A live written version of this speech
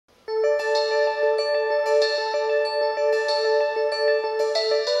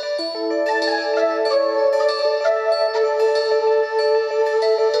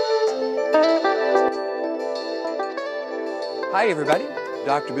Hey everybody,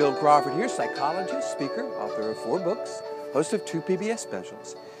 Dr. Bill Crawford here, psychologist, speaker, author of 4 books, host of 2 PBS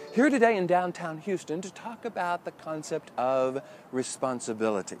specials. Here today in downtown Houston to talk about the concept of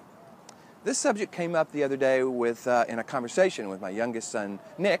responsibility. This subject came up the other day in a conversation with my youngest son,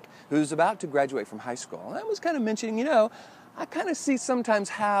 Nick, who's about to graduate from high school. And I was kind of mentioning, I kind of see sometimes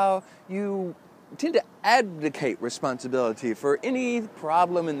how you tend to abdicate responsibility for any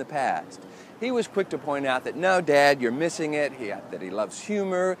problem in the past. He was quick to point out that, no, Dad, you're missing it, that he loves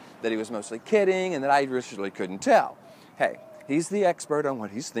humor, that he was mostly kidding, and that I really couldn't tell. Hey, he's the expert on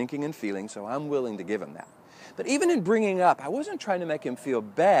what he's thinking and feeling, so I'm willing to give him that. But even in bringing up, I wasn't trying to make him feel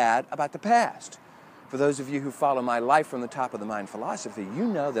bad about the past. For those of you who follow my Life from the Top of the Mind philosophy, you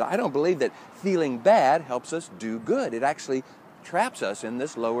know that I don't believe that feeling bad helps us do good. It actually traps us in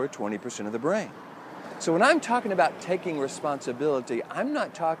this lower 20% of the brain. So when I'm talking about taking responsibility, I'm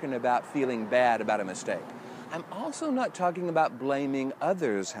not talking about feeling bad about a mistake. I'm also not talking about blaming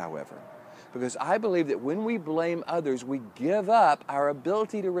others, however, because I believe that when we blame others, we give up our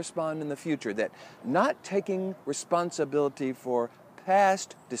ability to respond in the future, that not taking responsibility for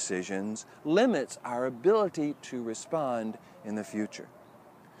past decisions limits our ability to respond in the future.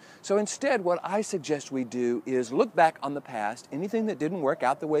 So instead, what I suggest we do is look back on the past, anything that didn't work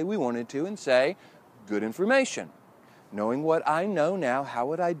out the way we wanted to, and say, good information. Knowing what I know now, how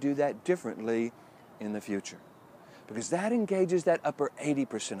would I do that differently in the future? Because that engages that upper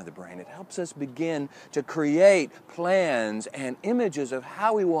 80% of the brain. It helps us begin to create plans and images of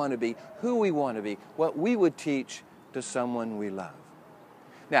how we want to be, who we want to be, what we would teach to someone we love.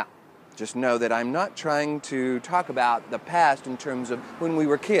 Now, just know that I'm not trying to talk about the past in terms of when we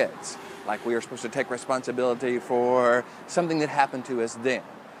were kids, like we were supposed to take responsibility for something that happened to us then.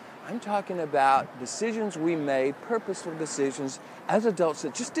 I'm talking about decisions we made, purposeful decisions as adults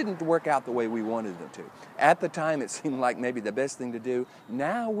that just didn't work out the way we wanted them to. At the time, it seemed like maybe the best thing to do.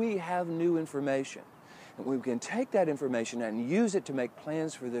 Now we have new information. And we can take that information and use it to make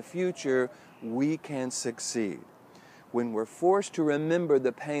plans for the future. We can succeed. When we're forced to remember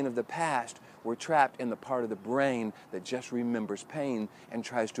the pain of the past, we're trapped in the part of the brain that just remembers pain and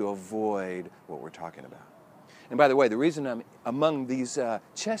tries to avoid what we're talking about. And by the way, the reason I'm among these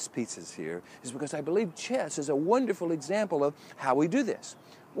chess pieces here is because I believe chess is a wonderful example of how we do this.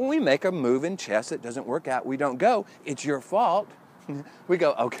 When we make a move in chess that doesn't work out, we don't go, it's your fault. We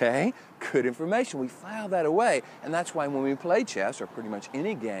go, okay, good information. We file that away. And that's why when we play chess, or pretty much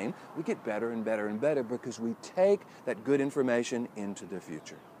any game, we get better and better and better because we take that good information into the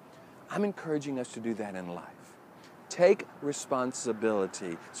future. I'm encouraging us to do that in life. Take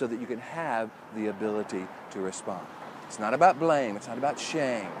responsibility so that you can have the ability to respond. It's not about blame. It's not about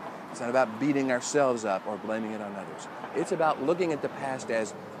shame. It's not about beating ourselves up or blaming it on others. It's about looking at the past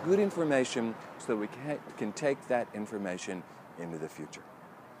as good information so that we can take that information into the future.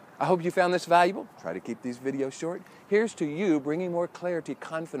 I hope you found this valuable. Try to keep these videos short. Here's to you bringing more clarity,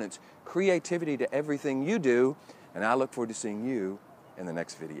 confidence, creativity to everything you do, and I look forward to seeing you in the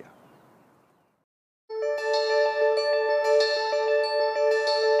next video.